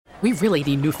we really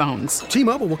need new phones.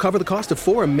 T-Mobile will cover the cost of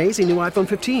 4 amazing new iPhone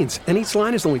 15s, and each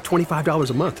line is only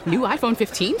 $25 a month. New iPhone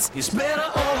 15s? It's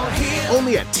better over here.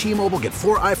 Only at T-Mobile, get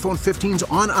 4 iPhone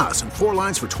 15s on us and 4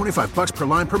 lines for $25 per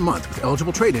line per month with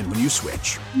eligible trade-in when you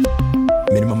switch.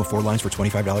 Minimum of 4 lines for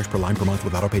 $25 per line per month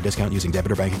with autopay discount using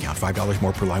debit or bank account. $5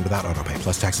 more per line without autopay,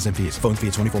 plus taxes and fees. Phone fee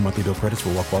at 24 monthly bill credits for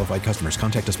well-qualified customers.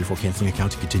 Contact us before canceling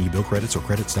account to continue bill credits or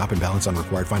credit stop and balance on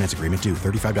required finance agreement due.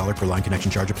 $35 per line connection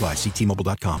charge applies. See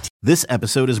T-Mobile.com. This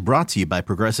episode is brought to you by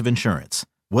Progressive Insurance.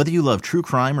 Whether you love true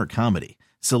crime or comedy,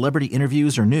 celebrity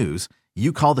interviews or news,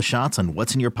 you call the shots on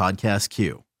what's in your podcast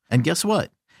queue. And guess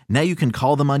what? Now you can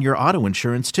call them on your auto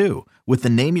insurance too with the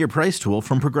Name Your Price tool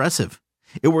from Progressive.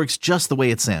 It works just the way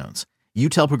it sounds. You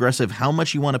tell Progressive how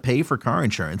much you want to pay for car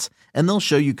insurance, and they'll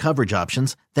show you coverage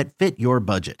options that fit your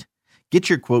budget. Get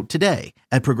your quote today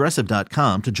at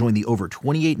Progressive.com to join the over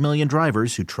 28 million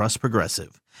drivers who trust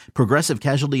Progressive. Progressive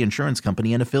Casualty Insurance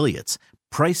Company and Affiliates.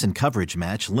 Price and coverage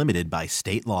match limited by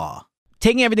state law.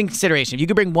 Taking everything into consideration, if you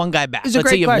could bring one guy back. It's a Let's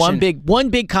say great you have question. one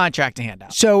big contract to hand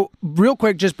out. So real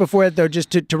quick, just before that though,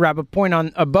 just to wrap a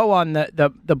bow on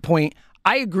the point,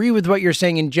 I agree with what you're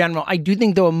saying in general. I do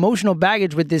think, though, emotional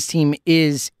baggage with this team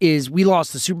is we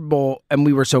lost the Super Bowl and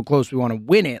we were so close we want to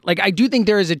win it. Like, I do think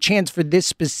there is a chance for this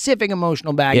specific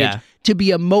emotional baggage to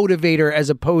be a motivator as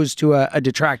opposed to a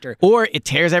detractor. Or it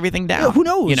tears everything down. Yeah, who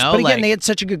knows? You know, but again, they had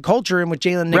such a good culture, and with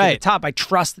Jalen Nick at the top, I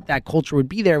trust that culture would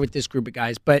be there with this group of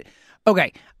guys. But,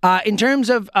 okay, in terms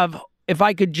of if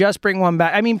I could just bring one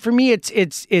back, I mean, for me, it's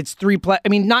 3 play. I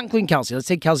mean, not including Kelsey. Let's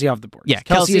take Kelsey off the board. Yeah,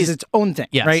 Kelsey is its own thing,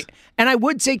 yes. right? And I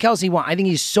would say Kelsey won. I think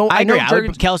he's so. I agree.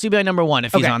 Know Kelsey would be my number one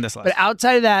if he's on this list. But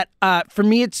outside of that, for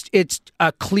me, it's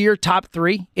a clear top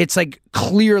 3. It's like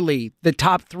clearly the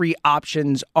top 3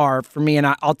 options are for me, and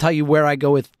I'll tell you where I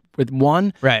go with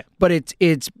one. Right. But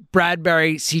it's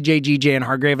Bradbury, CJ, GJ, and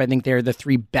Hargrave. I think they're the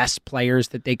 3 best players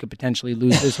that they could potentially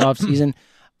lose this offseason.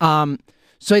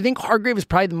 So I think Hargrave is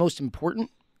probably the most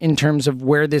important in terms of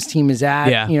where this team is at.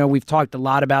 Yeah. You know, we've talked a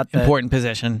lot about the important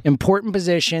position.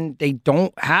 They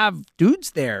don't have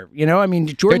dudes there. You know, I mean,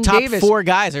 Jordan Their top Davis. 4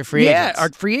 guys are free agents. Yeah,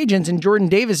 are free agents, and Jordan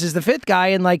Davis is the 5th guy.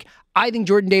 And like, I think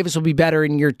Jordan Davis will be better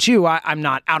in year 2. I'm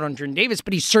not out on Jordan Davis,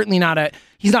 but he's certainly not a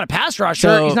pass rusher.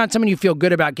 So, he's not someone you feel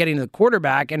good about getting to the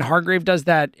quarterback, and Hargrave does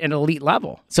that at an elite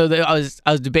level. So I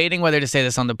was debating whether to say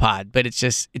this on the pod, but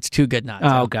it's too good not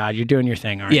to. Oh God, you're doing your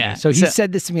thing, aren't you? So he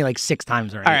said this to me like 6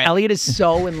 times already. All right. Elliot is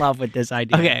so in love with this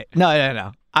idea. Okay,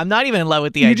 no. I'm not even in love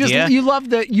with the idea. You love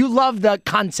the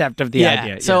concept of the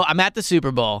idea. So I'm at the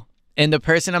Super Bowl, and the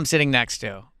person I'm sitting next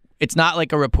to, it's not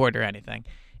like a reporter or anything,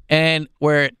 and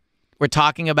we're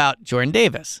talking about Jordan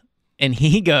Davis, and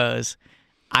he goes,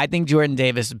 I think Jordan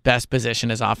Davis' best position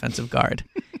is offensive guard.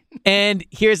 And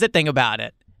here's the thing about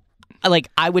it. Like,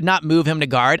 I would not move him to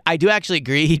guard. I do actually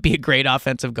agree he'd be a great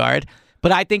offensive guard,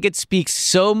 but I think it speaks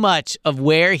so much of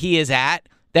where he is at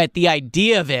that the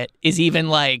idea of it is even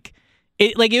like,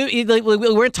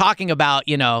 we're talking about,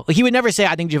 you know, like he would never say,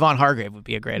 I think Javon Hargrave would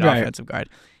be a great offensive guard.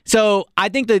 So I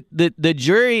think that the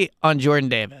jury on Jordan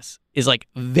Davis is like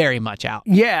very much out.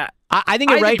 Yeah. I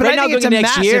think right now going into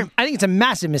next year. I think it's a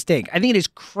massive mistake. I think it is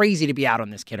crazy to be out on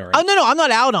this kid already. Oh, no, I'm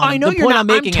not out on him. I know the you're point not. I'm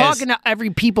making talking to every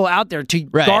people out there to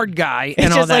guard guy and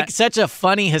it's all just that. like such a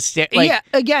funny hysteria. Like, yeah,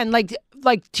 again, like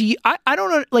to you, I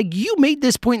don't know. Like, you made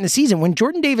this point in the season when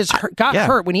Jordan Davis got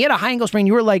hurt, when he had a high ankle sprain,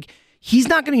 you were like, he's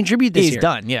not going to contribute this year. He's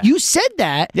done, yeah. You said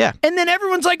that, yeah. And then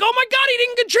everyone's like, oh my God, he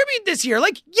didn't contribute this year.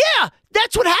 Like, yeah,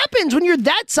 that's what happens when you're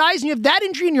that size and you have that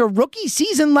injury in your rookie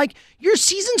season. Like, your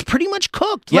season's pretty much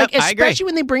cooked. Yep, like, especially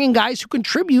when they bring in guys who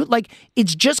contribute. Like,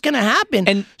 it's just going to happen.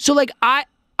 And so, like, I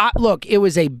look, it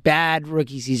was a bad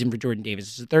rookie season for Jordan Davis.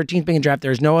 It's the 13th pick in draft.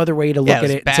 There's no other way to look at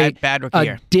it. Bad rookie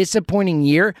year. Disappointing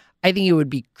year. I think it would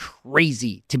be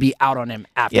crazy to be out on him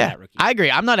after that rookie. I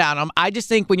agree. I'm not out on him. I just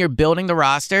think when you're building the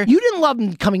roster, you didn't love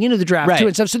him coming into the draft too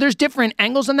and stuff. So there's different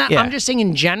angles on that. Yeah. I'm just saying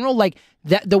in general, like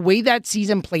that the way that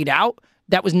season played out,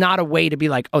 that was not a way to be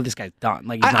like, oh, this guy's done.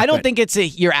 Like, I don't think it's a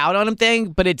you're out on him thing,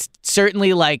 but it's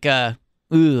certainly like a,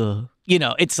 you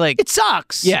know, it's like it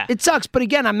sucks. Yeah, it sucks. But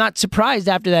again, I'm not surprised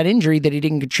after that injury that he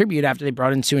didn't contribute after they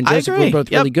brought in Sue and Joseph, who were both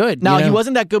really good. Now, you know? he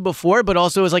wasn't that good before, but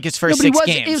also it was like his first 6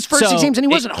 games. It was first 6 games, and he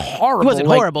wasn't horrible. He wasn't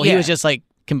horrible. He was just like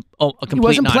a complete He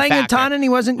wasn't playing a non-factor. ton, and he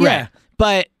wasn't. Right. Yeah,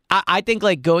 but I think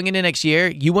like going into next year,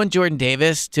 you want Jordan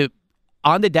Davis to.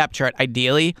 On the depth chart,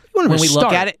 ideally, when we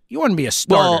look at it, you want to be a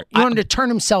starter. Well, you want him to turn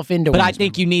himself into. But I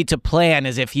think you need to plan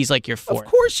as if he's like your fourth.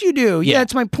 Of course you do. Yeah,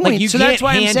 that's my point. Like you so can't that's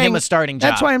why hand I'm saying him a starting job.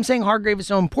 That's why I'm saying Hargrave is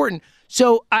so important.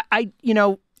 So I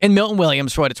And Milton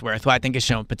Williams, for what it's worth, who I think has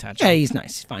shown potential. Yeah, he's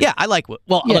nice. He's fine. Yeah, I like. Well,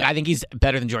 Yeah. look, I think he's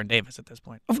better than Jordan Davis at this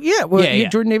point. Yeah, well, Yeah.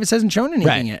 Jordan Davis hasn't shown anything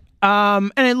Right. yet.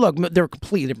 And look, they're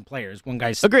completely different players. One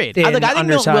guy's Agreed. thin, I think Milton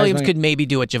undersized, Williams one- could maybe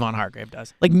do what Javon Hargrave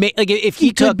does. Like if He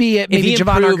he took, could be if maybe he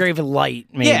Javon improved- Hargrave light.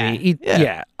 Maybe. Yeah,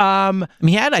 yeah. I I mean,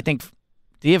 he had, I think,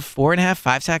 did he have 4.5,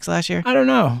 5 sacks last year? don't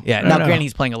know. Yeah. I don't Now, know. granted,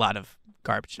 he's playing a lot of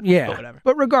garbage. Yeah, But whatever.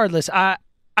 But regardless, I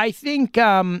think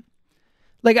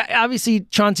obviously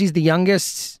Chauncey's the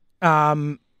youngest,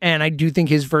 and I do think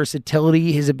his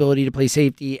versatility, his ability to play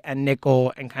safety and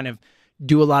nickel and kind of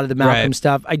do a lot of the Malcolm Right.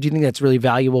 stuff, I do think that's really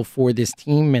valuable for this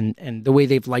team and the way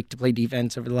they've liked to play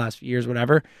defense over the last few years,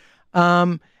 whatever.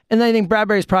 And then I think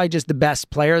Bradbury is probably just the best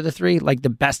player of the three, like the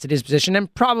best at his position,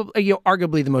 and probably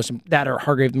arguably the most, that or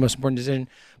Hargrave, the most important decision.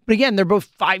 But again, they're both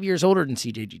 5 years older than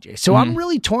CJGJ. So I'm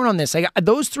really torn on this. Like,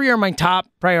 those three are my top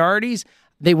priorities.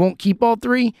 They won't keep all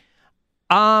three.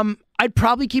 I'd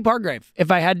probably keep Hargrave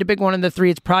if I had to pick one of the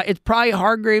three. It's probably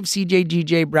Hargrave,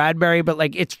 CJGJ, Bradbury, but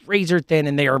like it's razor thin,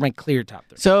 and they are my clear top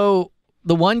three. So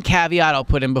the one caveat I'll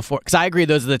put in before, because I agree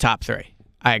those are the top three.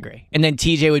 I agree. And then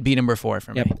TJ would be number 4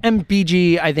 for me. And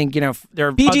BG, I think, there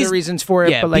are BG's other reasons for it.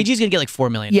 Yeah, but like, BG's going to get like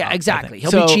 $4 million. yeah, I exactly.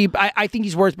 think. He'll be cheap. I think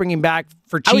he's worth bringing back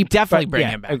for cheap. I would definitely but bring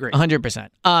yeah, him back. Agree. 100%.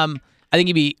 I think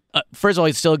he'd be, first of all,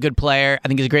 he's still a good player. I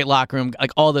think he's a great locker room, like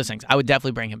all those things. I would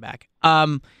definitely bring him back.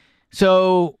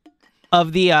 So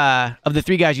of the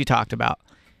three guys you talked about,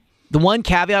 the one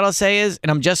caveat I'll say is, and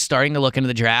I'm just starting to look into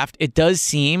the draft, it does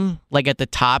seem like at the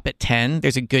top at 10,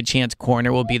 there's a good chance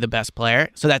corner will be the best player.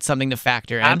 So that's something to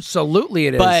factor in. Absolutely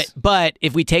it is. But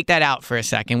if we take that out for a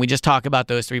second, we just talk about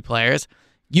those three players,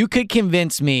 you could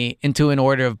convince me into an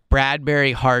order of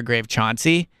Bradbury, Hargrave,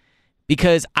 Chauncey,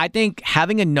 because I think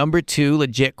having a number 2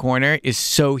 legit corner is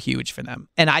so huge for them.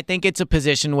 And I think it's a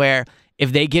position where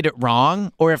if they get it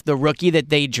wrong, or if the rookie that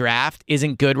they draft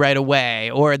isn't good right away,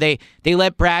 or they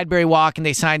let Bradbury walk and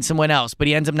they sign someone else, but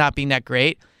he ends up not being that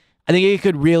great, I think it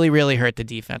could really, really hurt the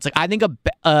defense. Like I think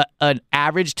an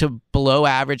average to below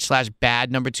average /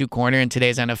 bad number 2 corner in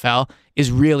today's NFL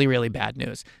is really, really bad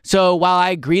news. So while I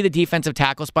agree the defensive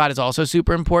tackle spot is also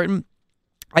super important,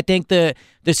 I think the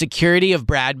security of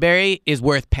Bradbury is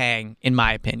worth paying, in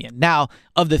my opinion. Now,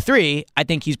 of the three, I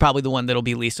think he's probably the one that'll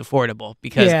be least affordable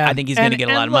because I think he's going to get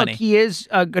a lot of money. He is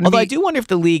going to be. Although I do wonder if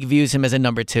the league views him as a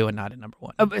number 2 and not a number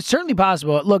 1. It's certainly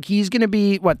possible. Look, he's going to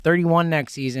be 31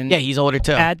 next season. Yeah, he's older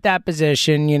too. At that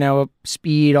position,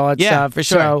 speed, all that Yeah, stuff. for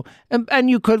sure. So, and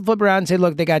you could flip around and say,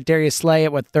 look, they got Darius Slay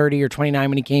at 30 or 29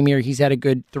 when he came here. He's had a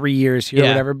good 3 years here, or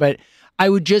whatever. But I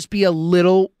would just be a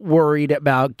little worried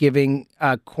about giving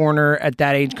a corner at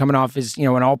that age coming off his, an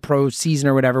all-pro season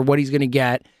or whatever, what he's going to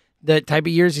get, the type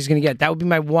of years he's going to get. That would be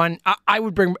my one. I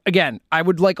would bring, again, I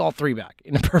would like all three back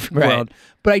in a perfect world.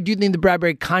 But I do think the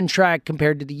Bradbury contract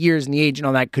compared to the years and the age and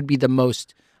all that could be the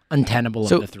most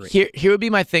untenable of the three. Here would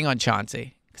be my thing on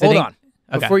Chauncey. Hold on.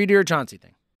 Before you do your Chauncey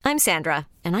thing. I'm Sandra,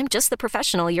 and I'm just the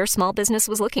professional your small business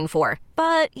was looking for.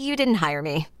 But you didn't hire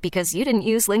me because you didn't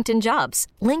use LinkedIn Jobs.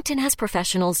 LinkedIn has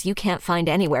professionals you can't find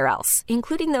anywhere else,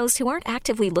 including those who aren't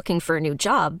actively looking for a new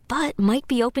job, but might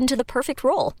be open to the perfect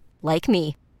role, like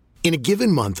me. In a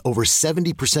given month, over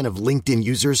 70% of LinkedIn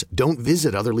users don't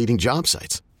visit other leading job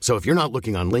sites. So if you're not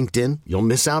looking on LinkedIn, you'll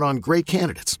miss out on great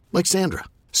candidates like Sandra.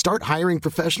 Start hiring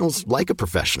professionals like a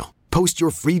professional. Post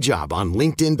your free job on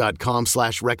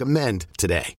linkedin.com/recommend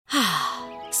today.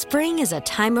 Spring is a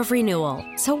time of renewal,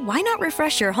 so why not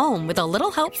refresh your home with a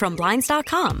little help from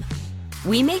Blinds.com?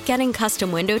 We make getting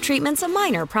custom window treatments a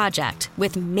minor project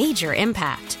with major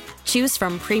impact. Choose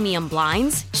from premium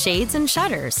blinds, shades, and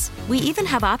shutters. We even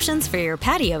have options for your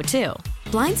patio, too.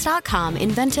 Blinds.com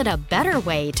invented a better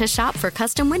way to shop for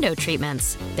custom window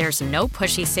treatments. There's no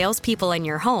pushy salespeople in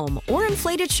your home or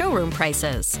inflated showroom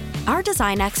prices. Our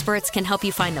design experts can help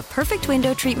you find the perfect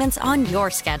window treatments on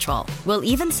your schedule. We'll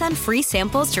even send free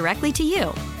samples directly to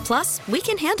you. Plus, we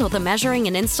can handle the measuring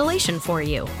and installation for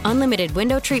you. Unlimited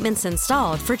window treatments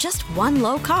installed for just one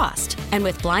low cost. And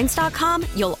with Blinds.com,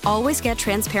 you'll always get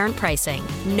transparent pricing.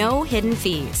 No hidden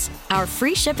fees. Our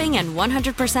free shipping and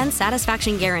 100%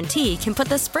 satisfaction guarantee can put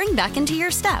the spring back into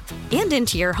your step and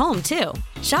into your home, too.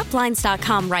 Shop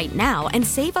Blinds.com right now and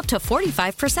save up to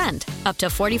 45%. Up to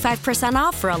 45%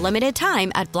 off for a limited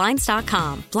time at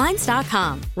Blinds.com.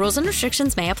 Blinds.com. Rules and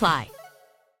restrictions may apply.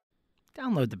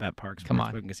 Download the BetParx Come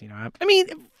on. Casino app. I mean,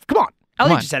 come on.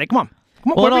 Elliot just said it. Come on.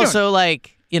 Well, and also,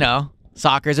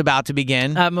 soccer's about to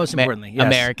begin. Most importantly, yes.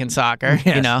 American soccer,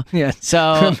 Yes, yes. So,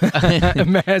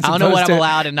 I don't know what I'm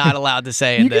allowed and not allowed to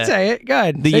say. You can say it. Go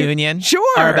ahead. The Say Union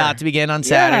are about to begin on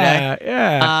Saturday.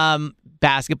 Yeah.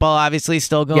 Basketball, obviously,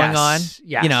 still going on.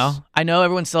 Yes. I know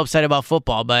everyone's still upset about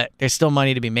football, but there's still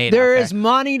money to be made. There out there. is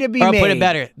money to be or made. Put it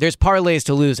better. There's parlays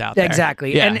to lose out there.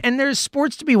 Exactly. Yeah. And there's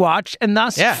sports to be watched, and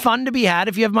thus fun to be had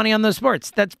if you have money on those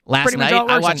sports. That's Last pretty much night all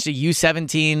it works I watched a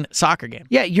U17 soccer game.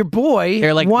 Yeah, your boy.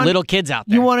 They're like little kids out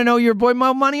there. You want to know your boy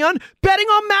money on? Betting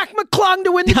on Mac McClung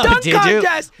to win the dunk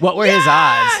contest. What were his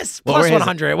odds? Plus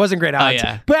 100. It wasn't great odds. Oh,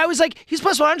 yeah. But I was like, he's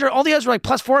plus 100. All the others were like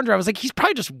plus 400. I was like, he's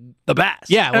probably just the best.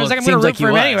 Yeah, and I was like, I'm going to root for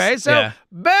him anyway. So,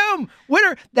 boom,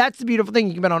 winner. That's the beautiful thing.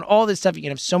 You can bet on all this stuff. You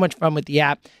can have so much fun with the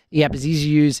app. The app is easy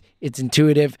to use. It's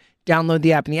intuitive. Download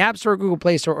the app in the App Store, Google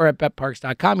Play Store, or at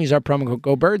betparks.com. Use our promo code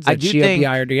GoBirds. That's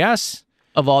GOBIRDS.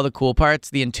 Of all the cool parts,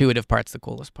 the intuitive part's the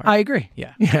coolest part. I agree.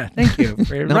 Yeah. Yeah, thank you.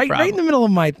 right in the middle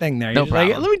of my thing there. No problem.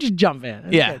 Like, let me just jump in.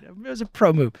 Yeah. Good. It was a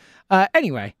pro move.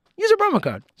 Anyway, use our promo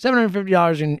code.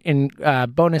 $750 in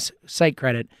bonus site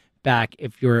credit back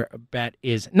if your bet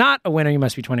is not a winner. You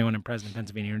must be 21 and present in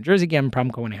Pennsylvania or New Jersey. Again,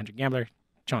 promo code 1-800-GAMBLER.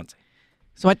 Chauncey.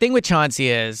 So my thing with Chauncey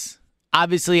is,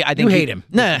 obviously, I think you hate him.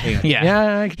 No,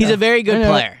 yeah. He's a very good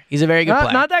player. He's a very good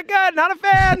player. Not that good. Not a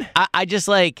fan. I just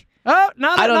like... I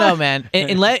don't know, man.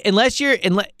 Unless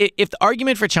if the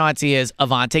argument for Chauncey is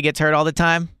Avante gets hurt all the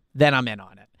time, then I'm in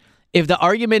on it. If the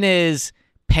argument is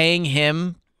paying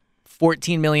him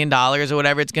 $14 million or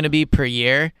whatever it's going to be per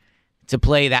year to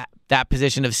play that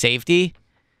position of safety,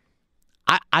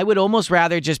 I would almost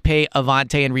rather just pay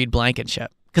Avante and Reed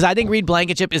Blankenship, because I think Reed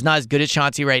Blankenship is not as good as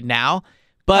Chauncey right now.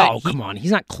 But come on,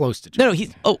 he's not close to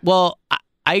Chauncey.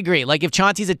 I agree. Like, if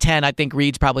Chauncey's a 10, I think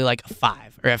Reed's probably like a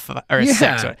 5 or a 6.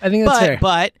 I think that's fair.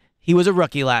 But he was a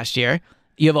rookie last year.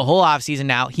 You have a whole offseason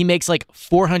now. He makes like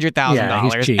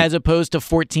 $400,000 as opposed to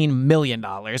 $14 million,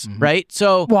 right?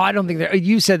 So, well, I don't think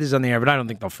you said this on the air, but I don't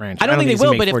think they'll franchise. I don't think they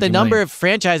will. But if the number of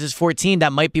franchises 14,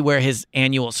 that might be where his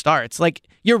annual starts. Like,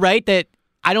 you're right that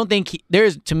I don't think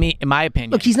there's, to me, in my opinion,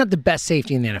 look, he's not the best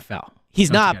safety in the NFL. He's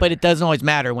not, but it doesn't always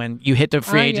matter when you hit the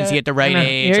free agency at the right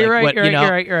age. Yeah,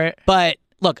 you're right. But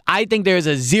look, I think there's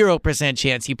a 0%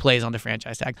 chance he plays on the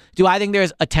franchise tag. Do I think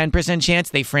there's a 10% chance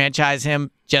they franchise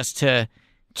him just to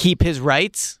keep his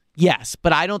rights? Yes,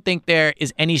 but I don't think there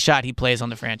is any shot he plays on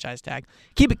the franchise tag.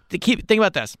 Think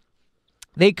about this.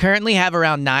 They currently have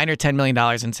around $9 or $10 million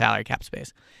in salary cap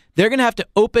space. They're going to have to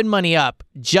open money up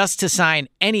just to sign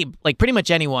pretty much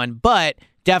anyone, but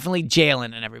definitely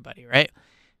Jalen and everybody, right?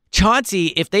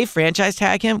 Chauncey, if they franchise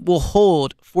tag him, will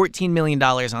hold $14 million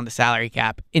on the salary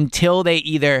cap until they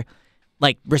either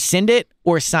rescind it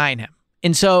or sign him.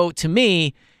 And so, to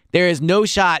me, there is no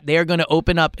shot they are going to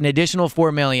open up an additional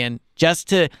 $4 million just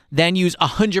to then use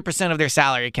 100% of their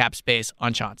salary cap space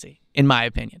on Chauncey, in my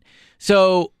opinion.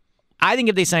 So, I think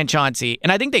if they sign Chauncey,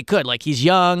 and I think they could, he's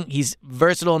young, he's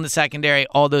versatile in the secondary,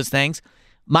 all those things.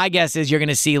 My guess is you're going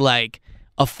to see a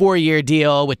 4-year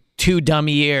deal with 2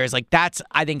 dummy years. That's,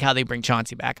 I think, how they bring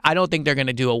Chauncey back. I don't think they're going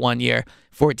to do a 1-year,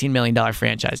 $14 million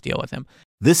franchise deal with him.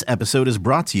 This episode is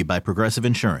brought to you by Progressive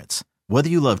Insurance. Whether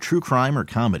you love true crime or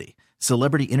comedy,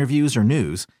 celebrity interviews or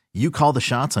news, you call the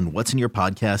shots on what's in your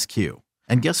podcast queue.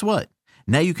 And guess what?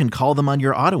 Now you can call them on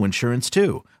your auto insurance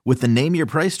too, with the Name Your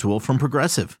Price tool from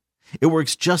Progressive. It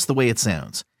works just the way it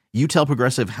sounds. You tell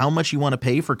Progressive how much you want to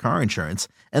pay for car insurance,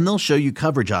 and they'll show you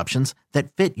coverage options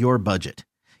that fit your budget.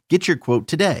 Get your quote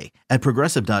today at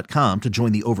Progressive.com to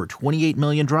join the over 28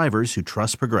 million drivers who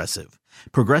trust Progressive.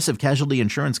 Progressive Casualty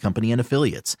Insurance Company and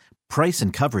Affiliates. Price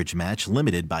and coverage match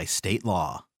limited by state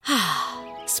law.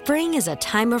 Spring is a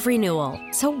time of renewal,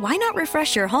 so why not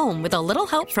refresh your home with a little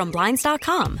help from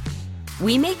Blinds.com?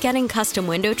 We make getting custom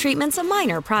window treatments a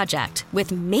minor project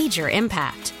with major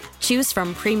impact. Choose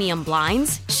from premium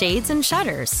blinds, shades, and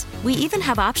shutters. We even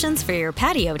have options for your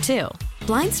patio, too.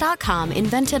 Blinds.com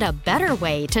invented a better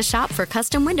way to shop for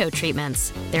custom window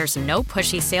treatments. There's no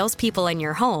pushy salespeople in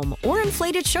your home or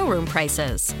inflated showroom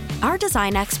prices. Our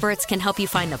design experts can help you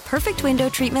find the perfect window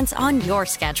treatments on your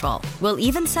schedule. We'll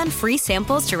even send free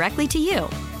samples directly to you.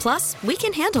 Plus, we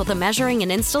can handle the measuring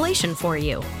and installation for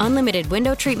you. Unlimited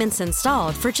window treatments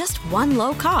installed for just one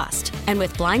low cost. And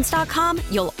with Blinds.com,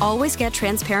 you'll always get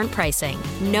transparent pricing.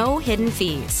 No hidden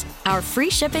fees. Our free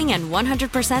shipping and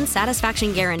 100%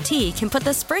 satisfaction guarantee can put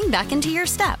the spring back into your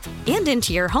step and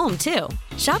into your home, too.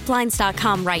 Shop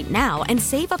Blinds.com right now and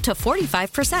save up to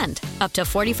 45%. Up to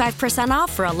 45%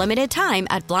 off for a limited time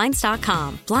at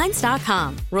Blinds.com.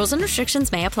 Blinds.com. Rules and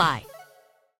restrictions may apply.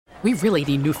 We really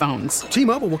need new phones.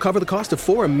 T-Mobile will cover the cost of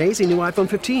 4 amazing new iPhone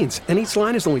 15s, and each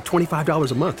line is only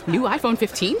 $25 a month. New iPhone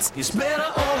 15s? It's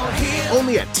better over here.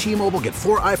 Only at T-Mobile, get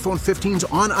 4 iPhone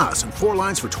 15s on us and 4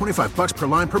 lines for $25 per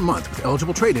line per month with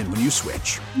eligible trade-in when you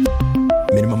switch.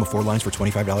 Minimum of 4 lines for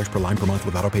 $25 per line per month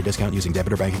with auto pay discount using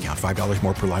debit or bank account. $5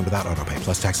 more per line without auto pay,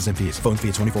 plus taxes and fees. Phone fee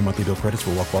at 24 monthly bill credits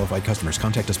for well qualified customers.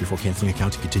 Contact us before canceling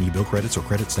account to continue bill credits or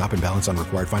credit stop and balance on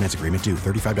required finance agreement due.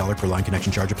 $35 per line connection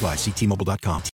charge applies. See T-Mobile.com.